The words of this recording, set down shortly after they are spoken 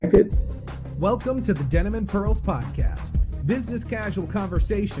connected. Welcome to the Denim and Pearls podcast. Business casual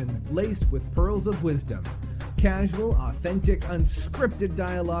conversation laced with pearls of wisdom. Casual, authentic, unscripted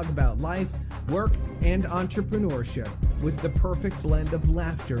dialogue about life, work, and entrepreneurship with the perfect blend of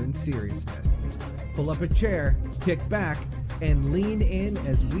laughter and seriousness. Pull up a chair, kick back, and lean in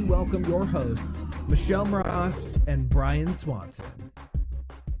as we welcome your hosts, Michelle Mross and Brian Swanson.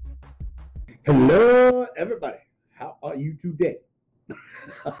 Hello, everybody. How are you today?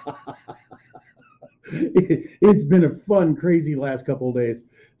 It's been a fun, crazy last couple of days.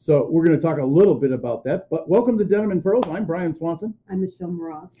 So we're going to talk a little bit about that. But welcome to Denim and Pearls. I'm Brian Swanson. I'm Michelle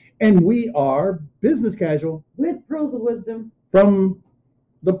Mross. And we are business casual. With Pearls of Wisdom. From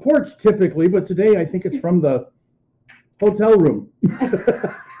the porch typically, but today I think it's from the hotel room.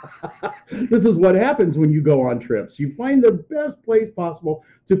 This is what happens when you go on trips. You find the best place possible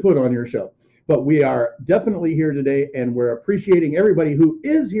to put on your show. But we are definitely here today, and we're appreciating everybody who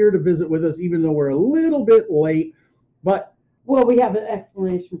is here to visit with us, even though we're a little bit late. But well, we have an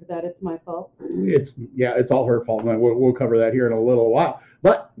explanation for that. It's my fault. It's all her fault. We'll cover that here in a little while.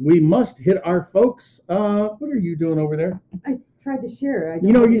 But we must hit our folks. What are you doing over there? I tried to share.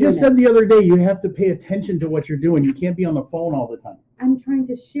 You just said the other day you have to pay attention to what you're doing. You can't be on the phone all the time. I'm trying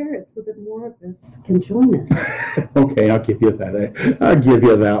to share it so that more of us can join it. Okay, I'll give you that. I'll give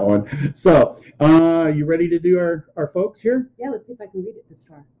you that one. So, you ready to do our folks here? Yeah, let's see if I can read it this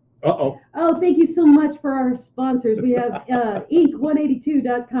far. Uh-oh. Oh, thank you so much for our sponsors. We have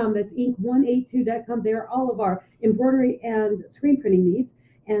ink182.com. That's ink182.com. They're all of our embroidery and screen printing needs.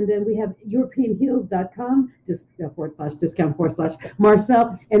 And then we have EuropeanHeels.com,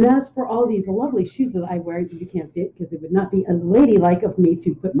 /discount/Marcel. And that's for all these lovely shoes that I wear. You can't see it because it would not be ladylike of me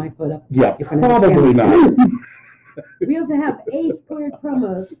to put my foot up. Yeah, probably not. We also have A Squared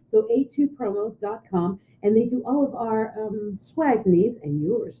Promos, so A2promos.com. And they do all of our swag needs and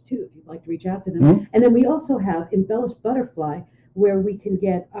yours too, if you'd like to reach out to them. Mm-hmm. And then we also have Embellished Butterfly, where we can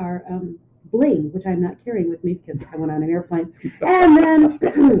get our bling, which I'm not carrying with me because I went on an airplane. And then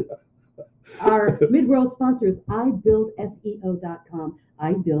our mid-world sponsor is iBuildSEO.com.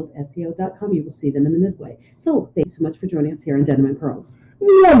 iBuildSEO.com. You will see them in the midway. So thank you so much for joining us here on Denim and Pearls.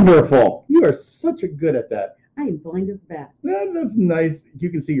 Wonderful. You are such a good at that. I am blind as a bat. That's nice. You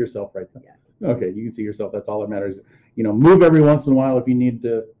can see yourself right there. Yeah. Okay, you can see yourself. That's all that matters. Move every once in a while if you need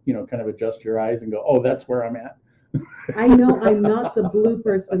to, kind of adjust your eyes and go, oh, that's where I'm at. I know I'm not the blue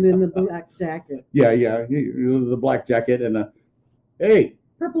person in the black jacket. Yeah. The black jacket and hey.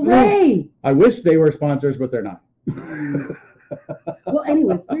 Purple Rain. I wish they were sponsors, but they're not. Well,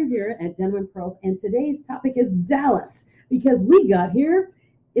 anyways, we're here at Denim and Pearls, and today's topic is Dallas, because we got here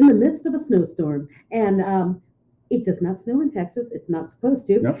in the midst of a snowstorm. And it does not snow in Texas. It's not supposed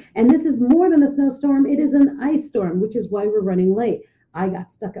to. Nope. And this is more than a snowstorm. It is an ice storm, which is why we're running late. I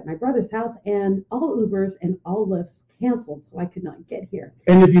got stuck at my brother's house, and all Ubers and all Lyfts canceled, so I could not get here.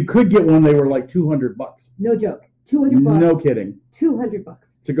 And if you could get one, they were like $200. No joke. $200. No kidding. $200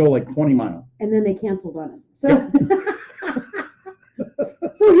 to go like 20 miles. And then they canceled on us. So,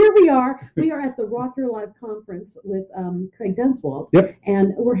 so here we are. We are at the Rock Your Life conference with Craig Denswald. Yep.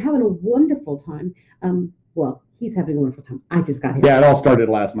 And we're having a wonderful time. Well, he's having a wonderful time. I just got here. Yeah, it all started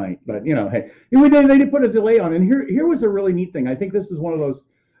last night. But, hey, they did put a delay on. And here was a really neat thing. I think this is one of those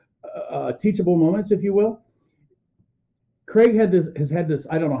teachable moments, if you will. Craig has had this,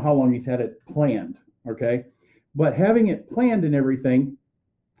 I don't know how long he's had it planned, okay? But having it planned and everything,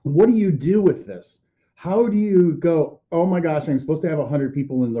 what do you do with this? How do you go, oh my gosh, I'm supposed to have 100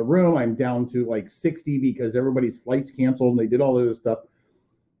 people in the room. I'm down to like 60 because everybody's flights canceled and they did all of this stuff.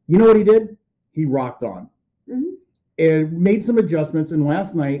 You know what he did? He rocked on. Mm-hmm. And made some adjustments. And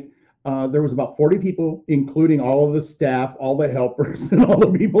last night, there was about 40 people, including all of the staff, all the helpers, and all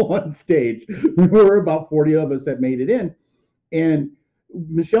the people on stage. There were about 40 of us that made it in. And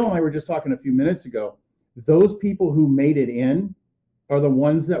Michelle and I were just talking a few minutes ago. Those people who made it in are the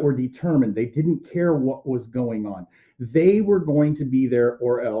ones that were determined. They didn't care what was going on. They were going to be there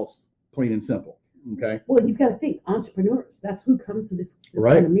or else, plain and simple. Okay. Well, you've got to think, entrepreneurs. That's who comes to this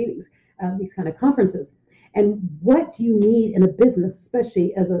right. kind of meetings, these kind of conferences. And what do you need in a business,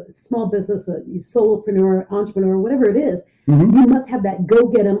 especially as a small business, a solopreneur, entrepreneur, whatever it is, mm-hmm. You must have that go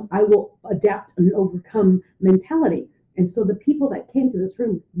get 'em, I will adapt and overcome mentality. And so the people that came to this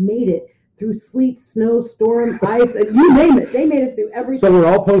room made it through sleet, snow, storm, ice, and you name it. They made it through everything. So we're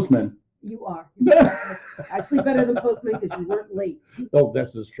all postmen. You are. Actually better than postmen because you weren't late. Oh,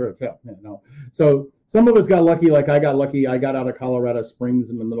 this is true. Yeah, no. So some of us got lucky, like I got lucky. I got out of Colorado Springs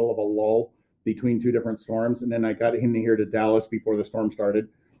in the middle of a lull between two different storms, and then I got in here to Dallas before the storm started.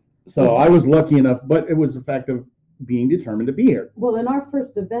 So I was lucky enough, but it was the fact of being determined to be here. Well, in our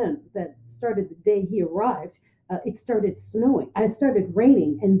first event that started the day he arrived, it started snowing. It started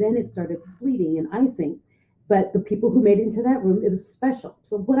raining, and then it started sleeting and icing. But the people who made it into that room, it was special.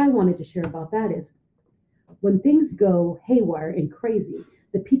 So what I wanted to share about that is when things go haywire and crazy,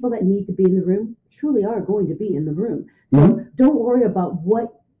 the people that need to be in the room truly are going to be in the room. So don't worry about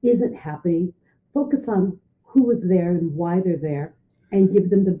what isn't happening. Focus on who was there and why they're there, and give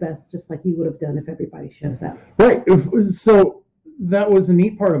them the best, just like you would have done if everybody shows up. Right. So that was the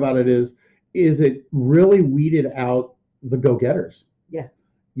neat part about it is it really weeded out the go-getters. Yeah.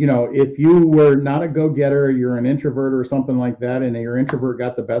 You know, if you were not a go-getter, you're an introvert or something like that, and your introvert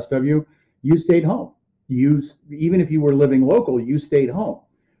got the best of you, you stayed home. Even if you were living local, you stayed home.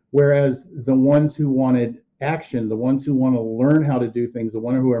 Whereas the ones who wanted action, the ones who want to learn how to do things, the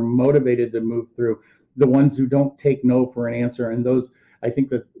ones who are motivated to move through, the ones who don't take no for an answer, and those, I think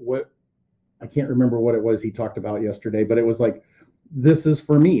that I can't remember what it was he talked about yesterday, but it was like, this is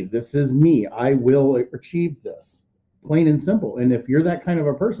for me. This is me. I will achieve this, plain and simple. And if you're that kind of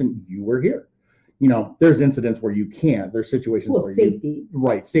a person, you were here. You know, there's incidents where you can't. There's situations where safety.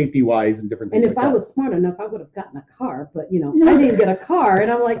 Safety wise and different things. And if I was smart enough, I would have gotten a car. But I didn't get a car,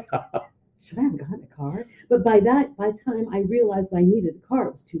 and I'm like, should I have gotten a car? But by the time I realized I needed a car,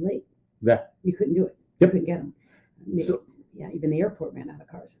 it was too late. Yeah. You couldn't do it. Yep. You couldn't get them. So, yeah, even the airport ran out of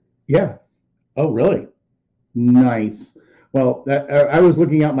cars. Yeah. Oh, really? Nice. Well, I was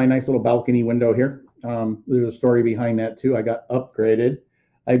looking out my nice little balcony window here. There's a story behind that too. I got upgraded.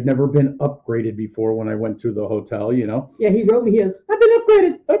 I've never been upgraded before when I went to the hotel, Yeah, he wrote me his, I've been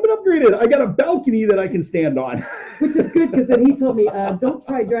upgraded. I got a balcony that I can stand on. Which is good, because then he told me, don't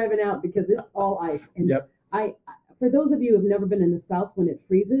try driving out because it's all ice. And yep. For those of you who have never been in the South, when it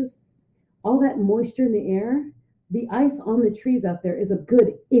freezes, all that moisture in the air, the ice on the trees out there is a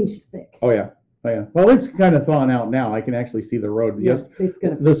good inch thick. Oh, yeah. Well, it's kind of thawing out now. I can actually see the road. Yeah, it's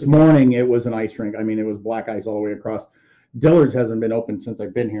gonna this morning, it was an ice rink. I mean, it was black ice all the way across. Dillard's hasn't been open since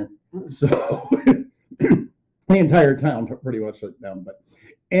I've been here. So the entire town pretty much shut down. But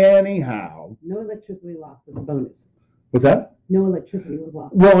anyhow. No electricity lost. That's a bonus. What's that? No electricity was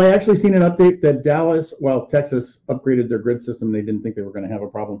lost. Well, I actually seen an update that Texas upgraded their grid system. They didn't think they were going to have a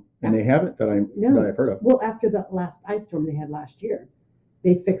problem. And they haven't that I've heard of. Well, after the last ice storm they had last year,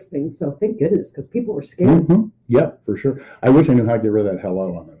 they fixed things. So thank goodness, because people were scared. Mm-hmm. Yep, for sure. I wish I knew how to get rid of that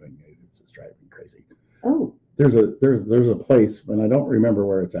hello on the thing. It's just driving me crazy. Oh. There's a place, and I don't remember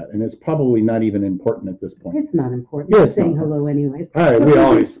where it's at, and it's probably not even important at this point. It's not important. You're saying hello anyways. All right, we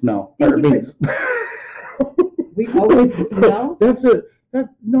always smell. We always smell?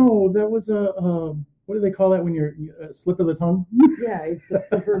 That was a what do they call that when you're a slip of the tongue? Yeah, it's a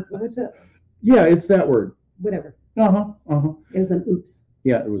what's it? Yeah, it's that word. Whatever. It was an oops.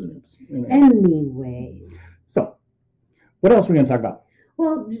 Yeah, it was an oops. Anyways. So, what else are we going to talk about?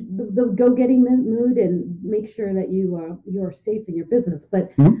 Well, the go-getting mood, and make sure that you're safe in your business.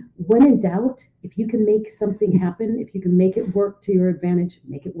 But when in doubt, if you can make something happen, if you can make it work to your advantage,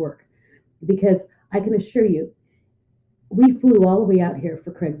 make it work. Because I can assure you, we flew all the way out here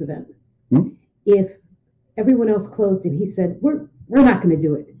for Craig's event. If everyone else closed and he said, we're not going to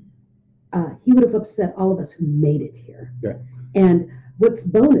do it, he would have upset all of us who made it here. Yeah. And what's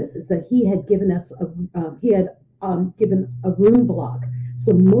bonus is that he had given us given a room block.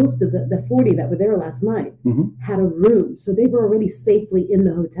 So most of the 40 that were there last night had a room. So they were already safely in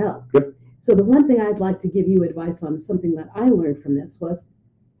the hotel. Yep. So the one thing I'd like to give you advice on, something that I learned from this, was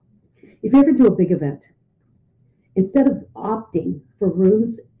if you ever do a big event, instead of opting for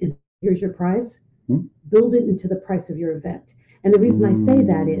rooms and here's your price, build it into the price of your event. And the reason I say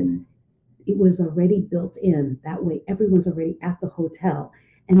that is it was already built in. That way everyone's already at the hotel.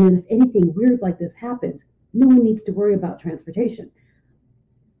 And then if anything weird like this happens, no one needs to worry about transportation.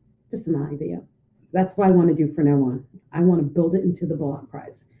 Just an idea. That's what I want to do from now on. I want to build it into the block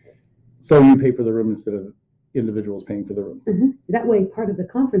price. So you pay for the room instead of individuals paying for the room. That way, part of the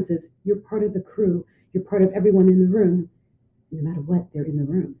conference is you're part of the crew. You're part of everyone in the room. No matter what, they're in the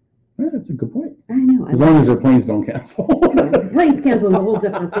room. Yeah, that's a good point. I know. As long as their planes don't cancel. Planes cancel is a whole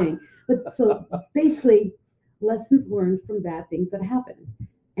different thing. But so basically, lessons learned from bad things that happen.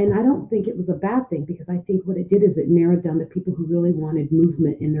 And I don't think it was a bad thing, because I think what it did is it narrowed down the people who really wanted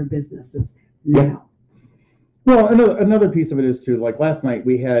movement in their businesses now. Yeah. Well, another piece of it is too, like last night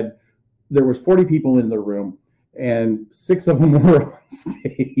there was 40 people in the room, and 6 of them were on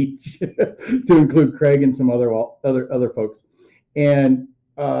stage to include Craig and some other folks. And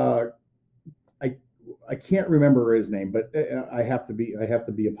I can't remember his name, but I have to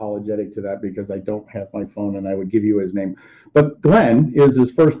be apologetic to that, because I don't have my phone and I would give you his name. But Glenn is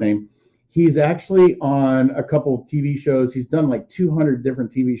his first name. He's actually on a couple of TV shows. He's done like 200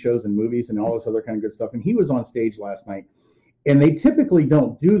 different TV shows and movies and all this other kind of good stuff. And he was on stage last night. And they typically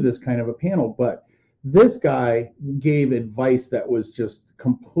don't do this kind of a panel, but this guy gave advice that was just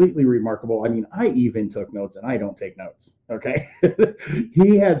completely remarkable. I mean, I even took notes, and I don't take notes, okay?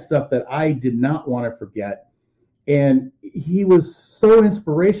 He had stuff that I did not want to forget. And he was so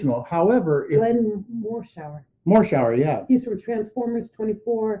inspirational. However, Glenn Morshower, yeah. He's from Transformers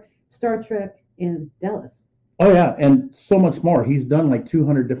 24, Star Trek, and Dallas. Oh, yeah, and so much more. He's done like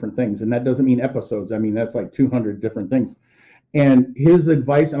 200 different things, and that doesn't mean episodes. I mean, that's like 200 different things. And his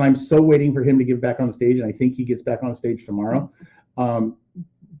advice, and I'm so waiting for him to get back on stage, and I think he gets back on stage tomorrow.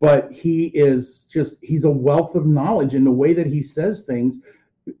 But he's a wealth of knowledge in the way that he says things.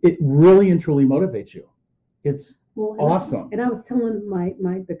 It really and truly motivates you. It's awesome. And I was telling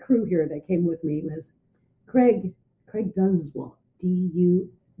the crew here that came with me was Craig Duswalt,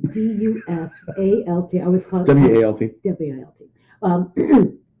 D-U-S-A-L-T. I always call it W-A-L-T. W-A-L-T.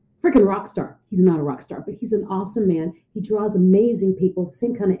 Freaking rock star. He's not a rock star, but he's an awesome man. He draws amazing people, the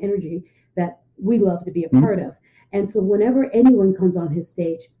same kind of energy that we love to be a part of. And so whenever anyone comes on his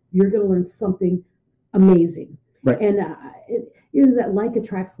stage, you're going to learn something amazing. Right. And it is that like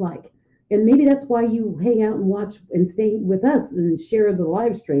attracts like. And maybe that's why you hang out and watch and stay with us and share the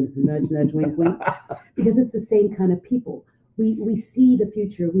live stream, nudge, nudge, wink, wink, because it's the same kind of people. We see the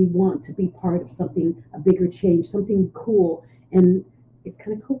future. We want to be part of something, a bigger change, something cool. And it's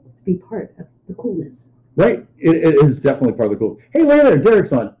kind of cool to be part of the coolness. Right. It is definitely part of the cool. Hey, look at there.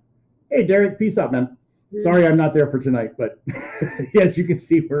 Derek's on. Hey, Derek, peace out, man. Sorry I'm not there for tonight, but as you can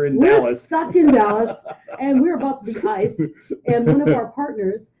see, we're Dallas. We're stuck in Dallas, and we're about to be iced. And one of our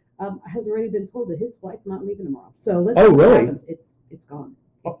partners has already been told that his flight's not leaving tomorrow. So let's see what happens. It's gone.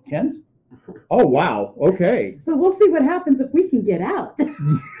 Oh, Ken's? Oh, wow. Okay. So we'll see what happens if we can get out.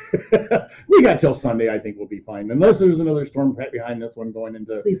 We got till Sunday. I think we'll be fine. Unless there's another storm behind this one going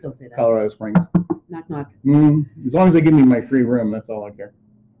into Please don't say that. Colorado Springs. Knock, knock. As long as they give me my free room, that's all I care.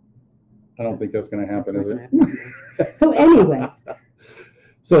 I don't think that's going to happen, is it? So anyways.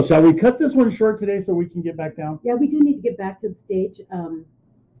 So shall we cut this one short today so we can get back down? Yeah, we do need to get back to the stage.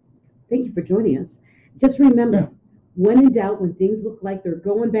 Thank you for joining us. Just remember, when in doubt, when things look like they're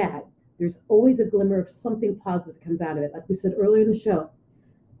going bad, there's always a glimmer of something positive that comes out of it. Like we said earlier in the show,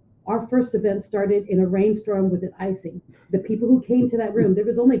 our first event started in a rainstorm with an icing. The people who came to that room, there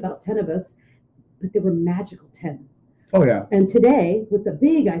was only about 10 of us, but there were magical 10. Oh, yeah. And today, with the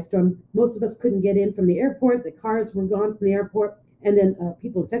big ice storm, most of us couldn't get in from the airport. The cars were gone from the airport. And then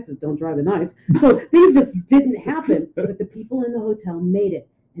people in Texas don't drive in ice. So things just didn't happen. But the people in the hotel made it.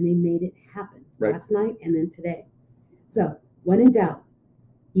 And they made it happen last night and then today. So when in doubt,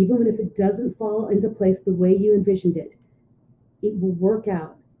 even if it doesn't fall into place the way you envisioned it, it will work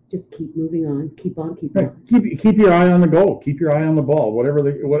out. Just keep moving on. Keep on. Keep on. Keep your eye on the goal. Keep your eye on the ball.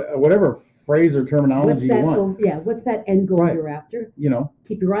 Whatever phrase or terminology you want. What's that end goal you're after?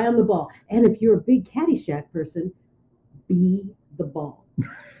 Keep your eye on the ball. And if you're a big Caddyshack person, be the ball.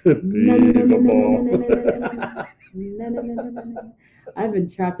 I've been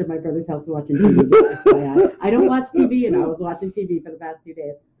trapped at my brother's house watching TV. I don't watch TV, and I was watching TV for the past 2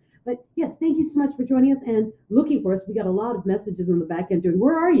 days. But yes, thank you so much for joining us and looking for us. We got a lot of messages on the back end doing,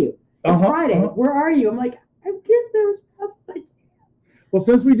 where are you? It's Friday. Where are you? I'm like, I'm getting there as fast as I can. Well,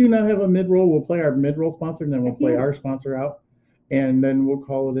 since we do not have a mid-roll, we'll play our mid-roll sponsor, and then we'll play our sponsor out, and then we'll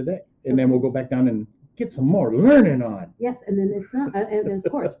call it a day. And then we'll go back down and get some more learning on. Yes, and then if not, and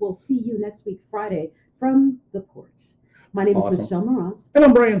of course, we'll see you next week, Friday, from the porch. My name is Michelle Moraz. And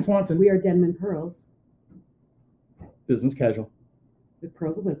I'm Brian Swanson. We are Denman Pearls. Business casual. With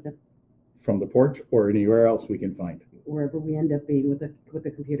Pearls of Wisdom. From the porch or anywhere else we can find. Wherever we end up being with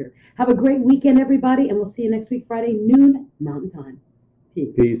the computer. Have a great weekend, everybody, and we'll see you next week, Friday, noon Mountain Time.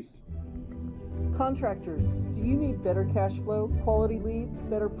 Peace. Contractors, do you need better cash flow, quality leads,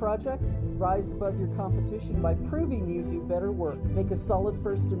 better projects? Rise above your competition by proving you do better work. Make a solid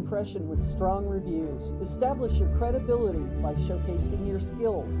first impression with strong reviews. Establish your credibility by showcasing your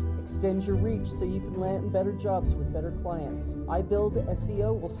skills. Extend your reach so you can land better jobs with better clients. iBuild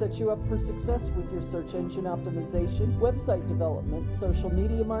SEO will set you up for success with your search engine optimization, website development, social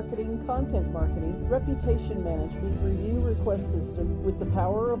media marketing, content marketing, reputation management, review request system with the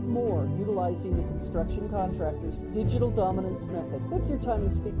power of more, utilizing the Construction Contractors Digital Dominance Method. Book your time to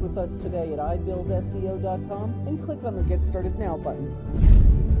speak with us today at iBuildSEO.com and click on the Get Started Now button.